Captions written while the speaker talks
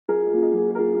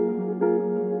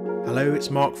Hello,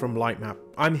 it's Mark from Lightmap.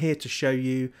 I'm here to show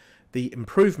you the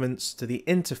improvements to the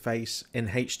interface in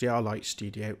HDR Light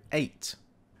Studio 8.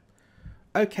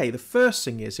 Okay, the first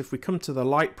thing is if we come to the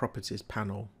Light Properties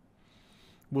panel,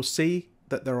 we'll see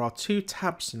that there are two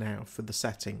tabs now for the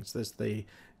settings. There's the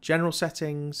General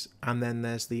Settings and then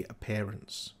there's the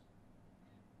Appearance.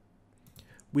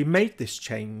 We made this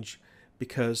change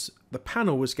because the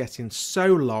panel was getting so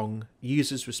long,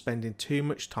 users were spending too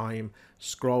much time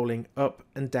scrolling up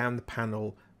and down the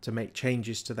panel to make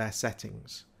changes to their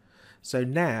settings. So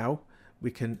now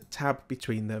we can tab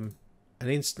between them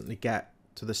and instantly get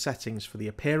to the settings for the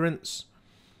appearance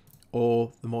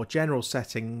or the more general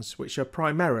settings, which are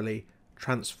primarily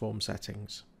transform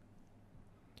settings.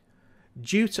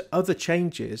 Due to other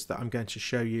changes that I'm going to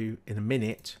show you in a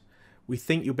minute, we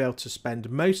think you'll be able to spend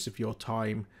most of your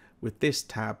time with this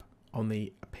tab on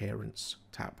the Appearance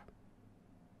tab.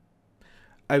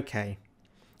 Okay,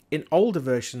 in older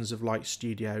versions of Light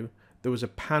Studio, there was a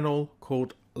panel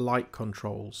called Light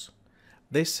Controls.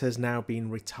 This has now been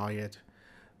retired.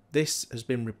 This has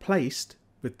been replaced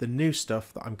with the new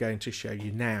stuff that I'm going to show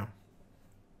you now.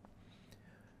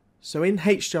 So in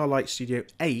HDR Light Studio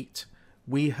 8,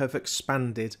 we have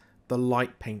expanded the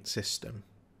LightPaint system.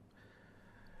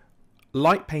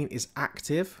 LightPaint is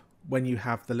active when you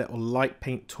have the little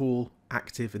LightPaint tool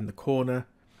active in the corner,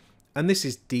 and this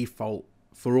is default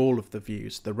for all of the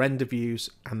views, the render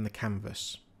views and the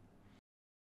canvas.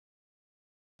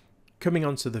 Coming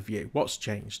on to the view, what's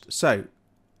changed? So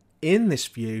in this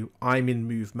view, I'm in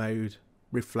move mode,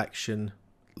 reflection,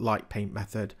 LightPaint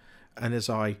method, and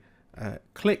as I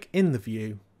click in the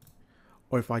view,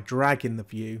 or if I drag in the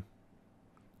view,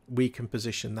 we can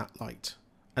position that light,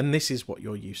 and this is what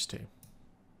you're used to.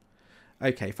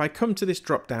 Okay, if I come to this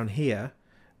drop down here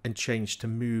and change to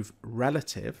move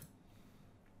relative,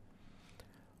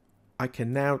 I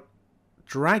can now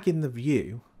drag in the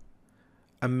view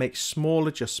and make small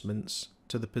adjustments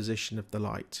to the position of the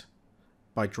light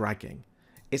by dragging.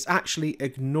 It's actually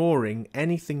ignoring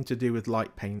anything to do with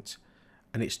LightPaint,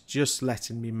 and it's just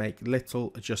letting me make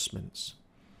little adjustments.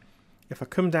 If I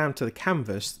come down to the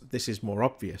canvas, this is more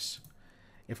obvious.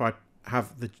 If I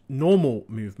have the normal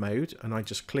move mode and I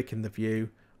just click in the view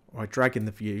or I drag in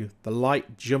the view, the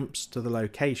light jumps to the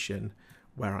location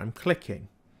where I'm clicking.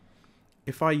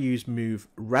 If I use move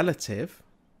relative,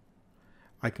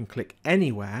 I can click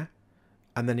anywhere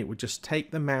and then it would just take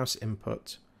the mouse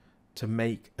input to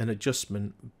make an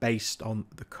adjustment based on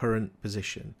the current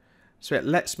position. So it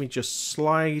lets me just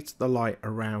slide the light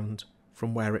around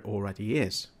from where it already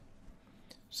is.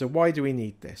 So why do we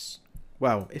need this?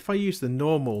 Well, if I use the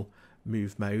normal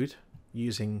move mode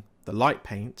using the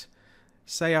LightPaint,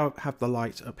 say I have the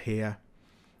light up here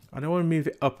and I want to move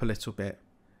it up a little bit.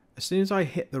 As soon as I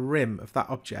hit the rim of that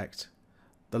object,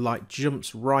 the light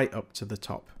jumps right up to the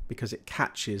top because it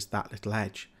catches that little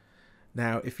edge.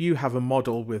 Now, if you have a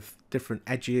model with different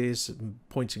edges and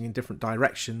pointing in different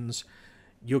directions,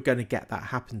 you're going to get that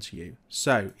happen to you.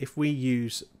 So if we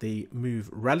use the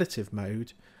move relative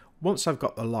mode, once I've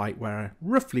got the light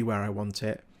roughly where I want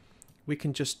it, we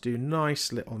can just do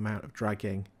nice little amount of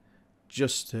dragging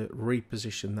just to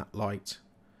reposition that light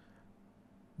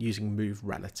using move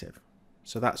relative.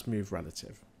 So that's move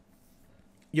relative.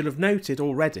 You'll have noted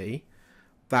already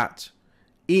that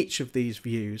each of these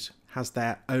views has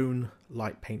their own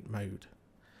LightPaint mode.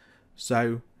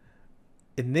 So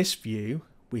in this view,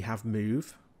 we have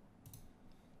move,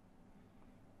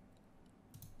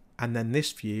 and then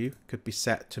this view could be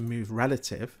set to move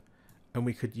relative, and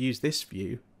we could use this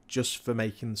view just for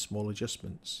making small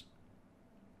adjustments.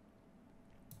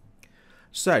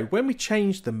 So when we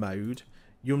change the mode,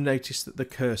 you'll notice that the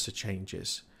cursor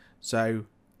changes. So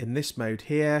in this mode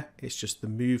here, it's just the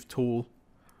move tool.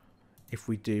 If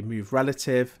we do move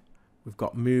relative, we've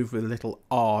got move with a little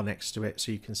R next to it,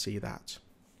 so you can see that.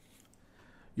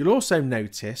 You'll also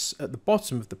notice at the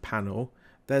bottom of the panel,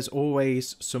 there's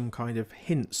always some kind of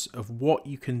hints of what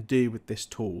you can do with this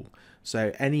tool.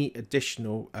 So any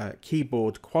additional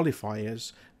keyboard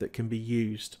qualifiers that can be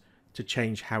used to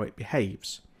change how it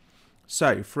behaves.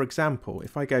 So for example,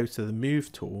 if I go to the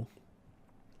move tool,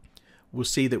 we'll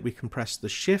see that we can press the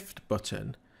shift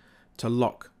button to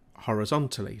lock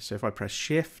horizontally. So if I press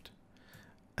shift,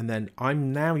 and then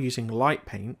I'm now using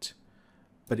LightPaint,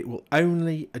 but it will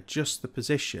only adjust the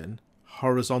position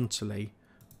horizontally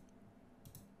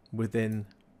within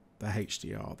the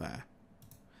HDR there.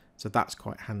 So that's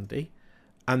quite handy.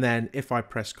 And then if I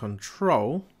press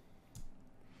Control,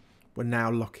 we're now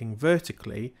locking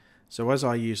vertically. So as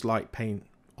I use LightPaint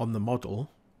on the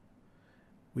model,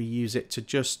 we use it to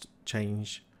just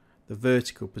change the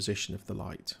vertical position of the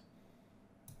light.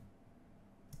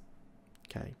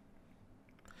 Okay.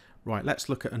 Right, let's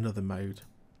look at another mode.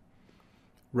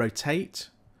 Rotate.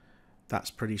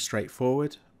 That's pretty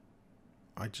straightforward.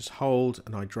 I just hold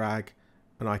and I drag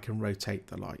and I can rotate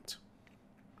the light.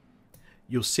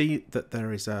 You'll see that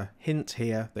there is a hint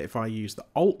here that if I use the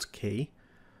Alt key,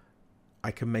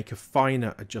 I can make a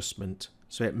finer adjustment,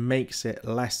 so it makes it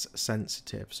less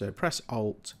sensitive. So press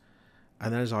Alt,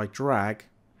 and then as I drag,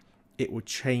 it will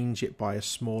change it by a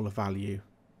smaller value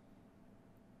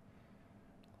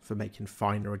for making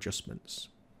finer adjustments.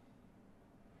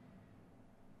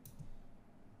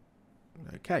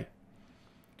 Okay,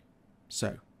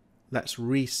 so let's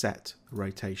reset the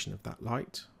rotation of that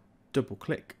light. Double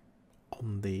click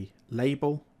on the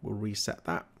label, we'll reset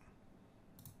that.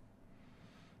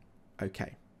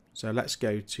 Okay, so let's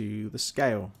go to the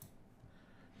scale.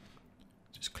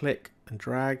 Just click and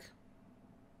drag,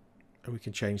 and we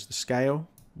can change the scale.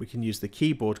 We can use the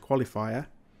keyboard qualifier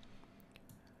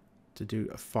to do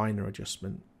a finer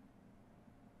adjustment.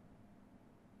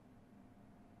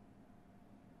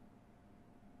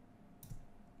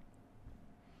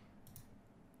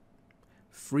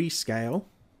 Free scale.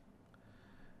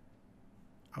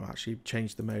 I'll actually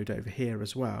change the mode over here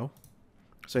as well.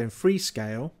 So in free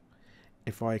scale,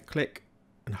 if I click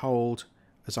and hold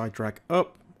as I drag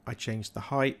up, I change the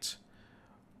height.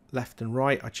 Left and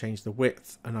right, I change the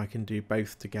width, and I can do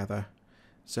both together.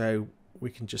 So we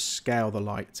can just scale the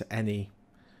light to any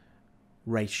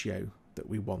ratio that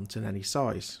we want and any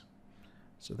size.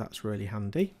 So that's really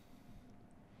handy.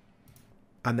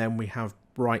 And then we have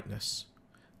brightness.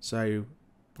 So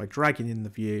by dragging in the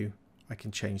view, I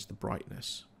can change the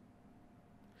brightness.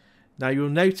 Now you'll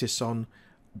notice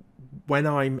when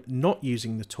I'm not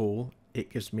using the tool, it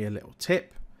gives me a little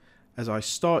tip. As I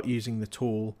start using the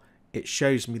tool, it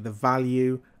shows me the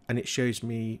value, and it shows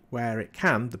me where it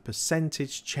can, the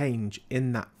percentage change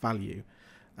in that value.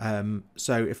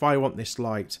 So if I want this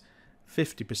light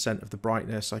 50% of the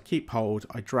brightness, I keep hold,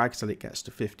 I drag till it gets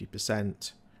to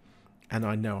 50%, and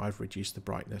I know I've reduced the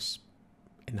brightness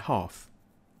in half.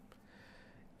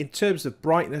 In terms of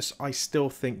brightness, I still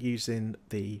think using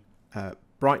the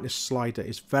brightness slider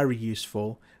is very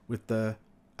useful. With the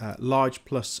large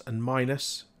plus and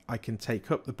minus, I can take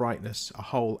up the brightness a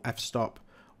whole f-stop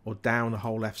or down a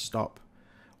whole f-stop,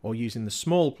 or using the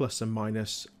small plus and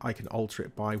minus, I can alter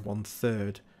it by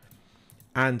 1/3.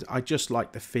 And I just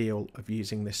like the feel of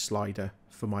using this slider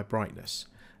for my brightness.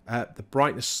 The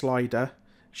brightness slider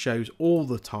shows all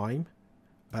the time.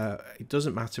 It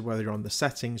doesn't matter whether you're on the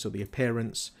settings or the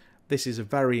appearance. This is a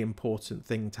very important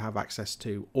thing to have access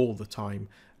to all the time,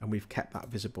 and we've kept that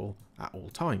visible at all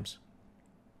times.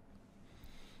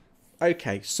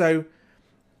 Okay, so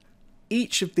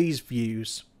each of these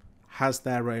views has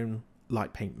their own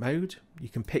LightPaint mode. You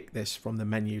can pick this from the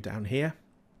menu down here,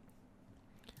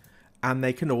 and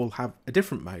they can all have a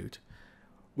different mode.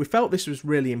 We felt this was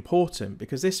really important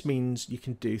because this means you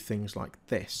can do things like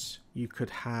this. You could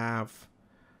have,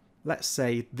 let's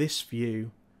say, this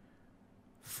view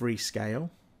free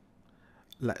scale,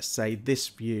 let's say this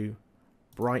view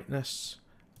brightness,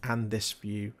 and this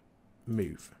view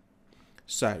move.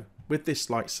 So with this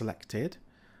light selected,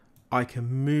 I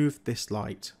can move this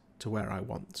light to where I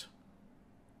want.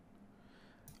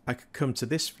 I could come to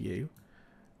this view,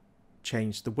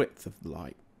 change the width of the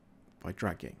light by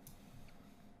dragging.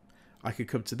 I could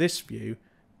come to this view,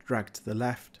 drag to the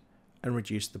left, and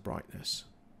reduce the brightness.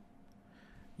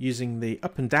 Using the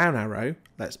up and down arrow,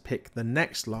 let's pick the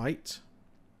next light.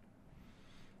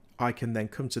 I can then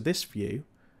come to this view,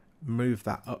 move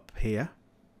that up here.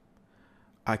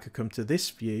 I could come to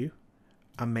this view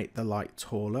and make the light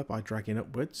taller by dragging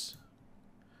upwards.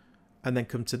 And then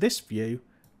come to this view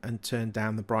and turn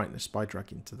down the brightness by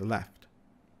dragging to the left.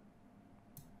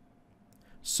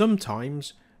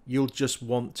 Sometimes you'll just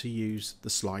want to use the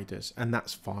sliders, and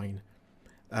that's fine.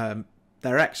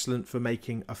 They're excellent for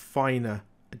making a finer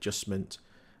adjustment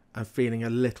and feeling a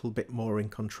little bit more in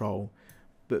control.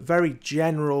 But very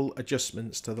general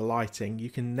adjustments to the lighting, you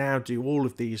can now do all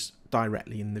of these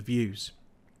directly in the views.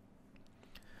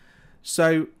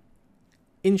 So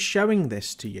in showing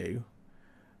this to you,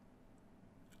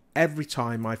 every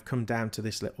time I've come down to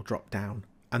this little drop down,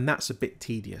 and that's a bit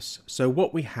tedious. So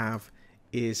what we have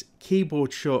is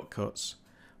keyboard shortcuts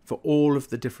for all of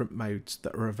the different modes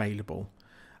that are available.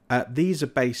 These are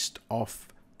based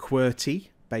off QWERTY,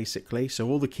 basically, so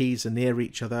all the keys are near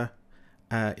each other.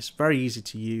 It's very easy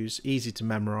to use, easy to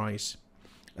memorize.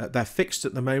 They're fixed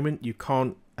at the moment. You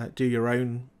can't do your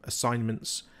own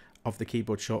assignments of the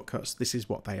keyboard shortcuts. This is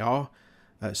what they are,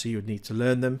 so you would need to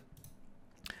learn them.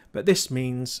 But this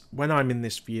means when I'm in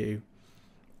this view,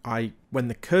 when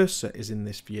the cursor is in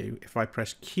this view, if I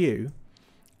press Q,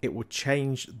 it will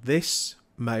change this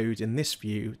mode in this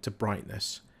view to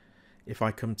brightness. If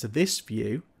I come to this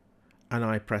view and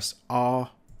I press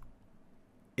R,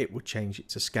 it will change it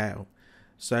to scale.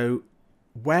 So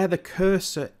where the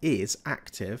cursor is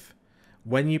active,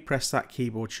 when you press that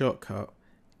keyboard shortcut,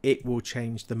 it will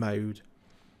change the mode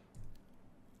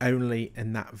only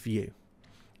in that view.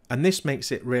 And this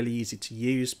makes it really easy to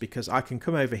use because I can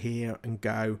come over here and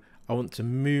go, I want to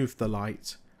move the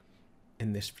light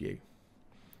in this view.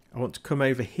 I want to come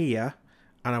over here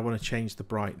and I want to change the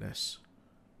brightness.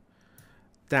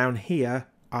 Down here,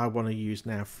 I want to use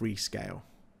now free scale.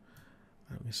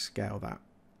 Let me scale that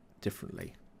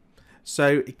differently.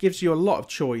 So it gives you a lot of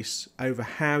choice over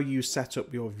how you set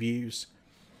up your views.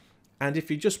 And if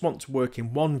you just want to work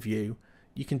in one view,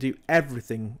 you can do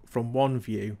everything from one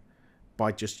view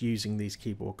by just using these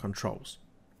keyboard controls.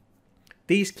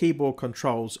 These keyboard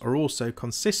controls are also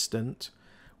consistent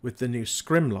with the new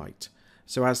Scrim Light.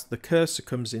 So as the cursor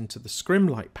comes into the Scrim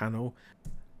Light panel,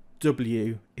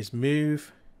 W is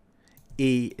move,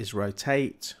 E is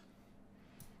rotate,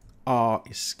 R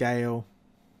is scale,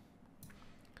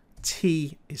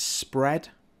 T is spread.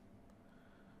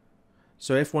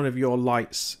 So if one of your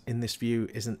lights in this view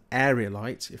is an area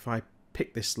light, if I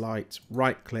pick this light,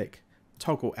 right click,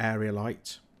 toggle area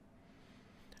light,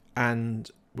 and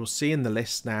we'll see in the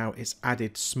list now it's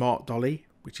added Smart Dolly,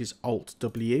 which is Alt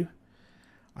W.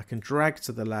 I can drag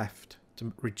to the left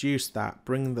to reduce that,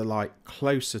 bring the light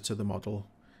closer to the model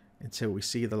until we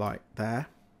see the light there.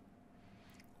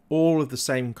 All of the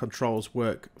same controls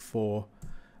work for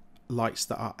lights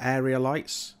that are area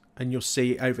lights, and you'll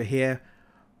see over here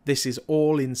this is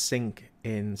all in sync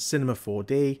in Cinema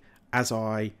 4D. As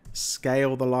I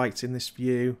scale the light in this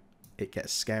view, it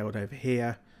gets scaled over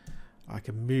here. I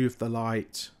can move the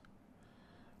light,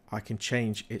 I can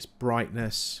change its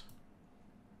brightness.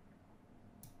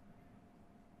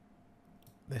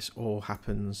 This all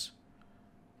happens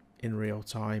in real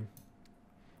time.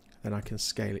 Then I can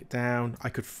scale it down. I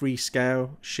could free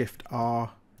scale, Shift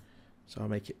R, so I'll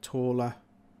make it taller.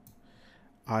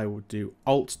 I will do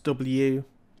Alt W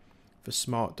for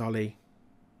Smart Dolly.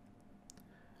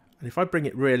 And if I bring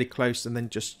it really close and then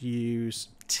just use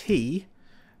T,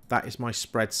 that is my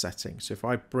spread setting. So if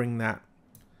I bring that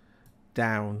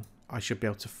down, I should be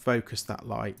able to focus that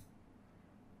light.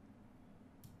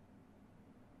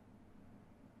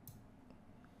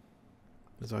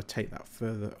 As I take that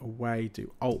further away,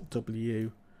 do Alt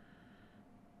W.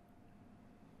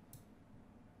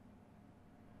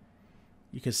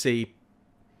 You can see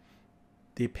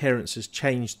the appearance has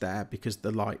changed there because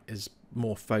the light is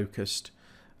more focused.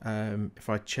 If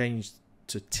I change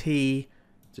to T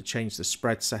to change the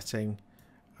spread setting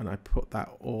and I put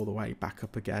that all the way back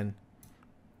up again,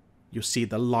 you'll see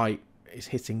the light is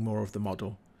hitting more of the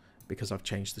model because I've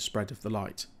changed the spread of the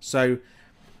light. So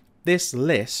this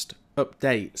list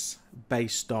updates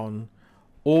based on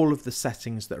all of the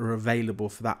settings that are available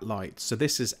for that light. So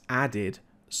this is added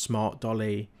Smart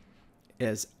Dolly,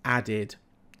 is added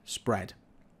spread,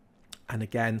 and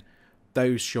again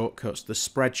those shortcuts, the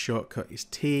spread shortcut is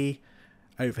T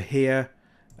over here,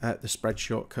 the spread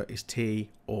shortcut is T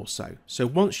also. So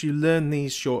once you learn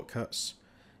these shortcuts,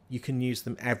 you can use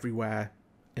them everywhere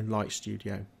in Light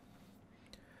Studio.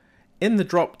 In the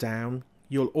drop down,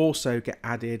 you'll also get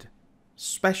added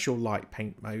special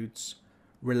LightPaint modes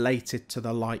related to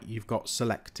the light you've got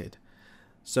selected.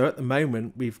 So at the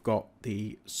moment we've got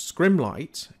the Scrim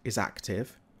Light is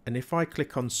active, and if I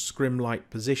click on Scrim Light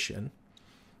position,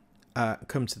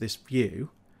 come to this view,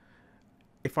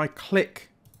 if I click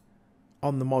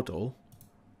on the model,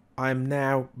 I am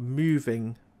now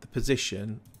moving the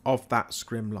position of that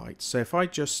Scrim Light. So if I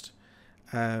just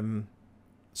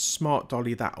Smart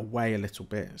Dolly that away a little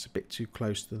bit, it's a bit too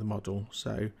close to the model,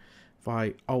 so if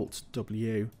I Alt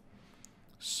W,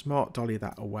 Smart Dolly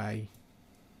that away,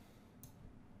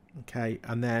 okay,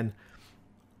 and then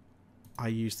I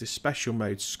use this special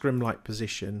mode, Scrim Light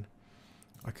position,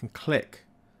 I can click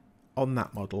on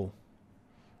that model,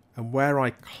 and where I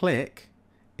click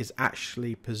is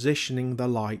actually positioning the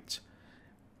light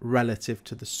relative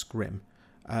to the scrim.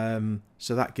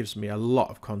 So that gives me a lot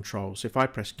of control. So if I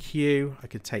press Q, I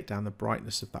could take down the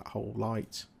brightness of that whole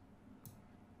light.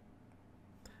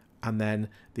 And then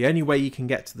the only way you can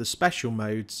get to the special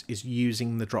modes is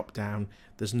using the drop down.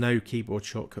 There's no keyboard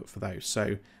shortcut for those.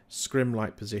 So Scrim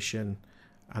Light position,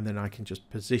 and then I can just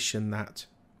position that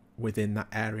within that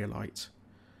area light.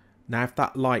 Now if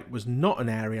that light was not an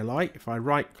area light, if I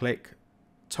right click,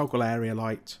 toggle area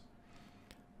light,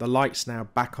 the light's now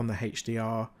back on the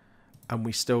HDR, and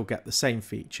we still get the same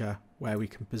feature where we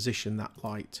can position that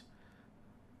light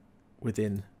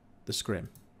within the scrim.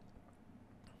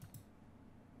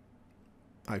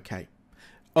 Okay.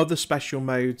 Other special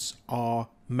modes are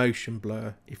motion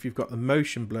blur. If you've got the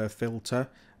motion blur filter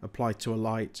applied to a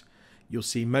light, you'll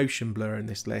see motion blur in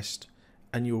this list,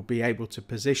 and you'll be able to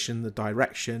position the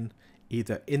direction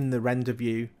either in the render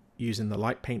view using the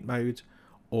LightPaint mode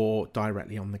or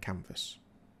directly on the canvas.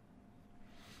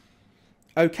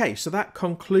 Okay, so that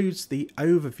concludes the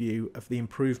overview of the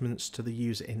improvements to the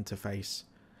user interface.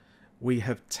 We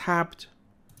have tabbed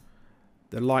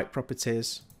the light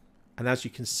properties, and as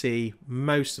you can see,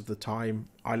 most of the time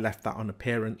I left that on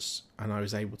appearance and I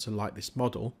was able to light this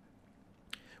model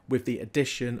with the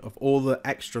addition of all the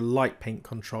extra LightPaint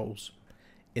controls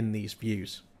in these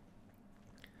views.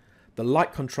 The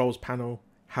light controls panel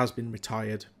has been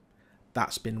retired.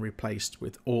 That's been replaced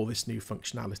with all this new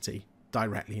functionality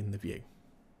directly in the view.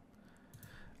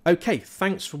 Okay,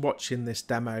 thanks for watching this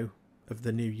demo of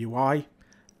the new UI,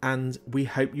 and we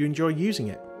hope you enjoy using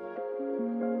it.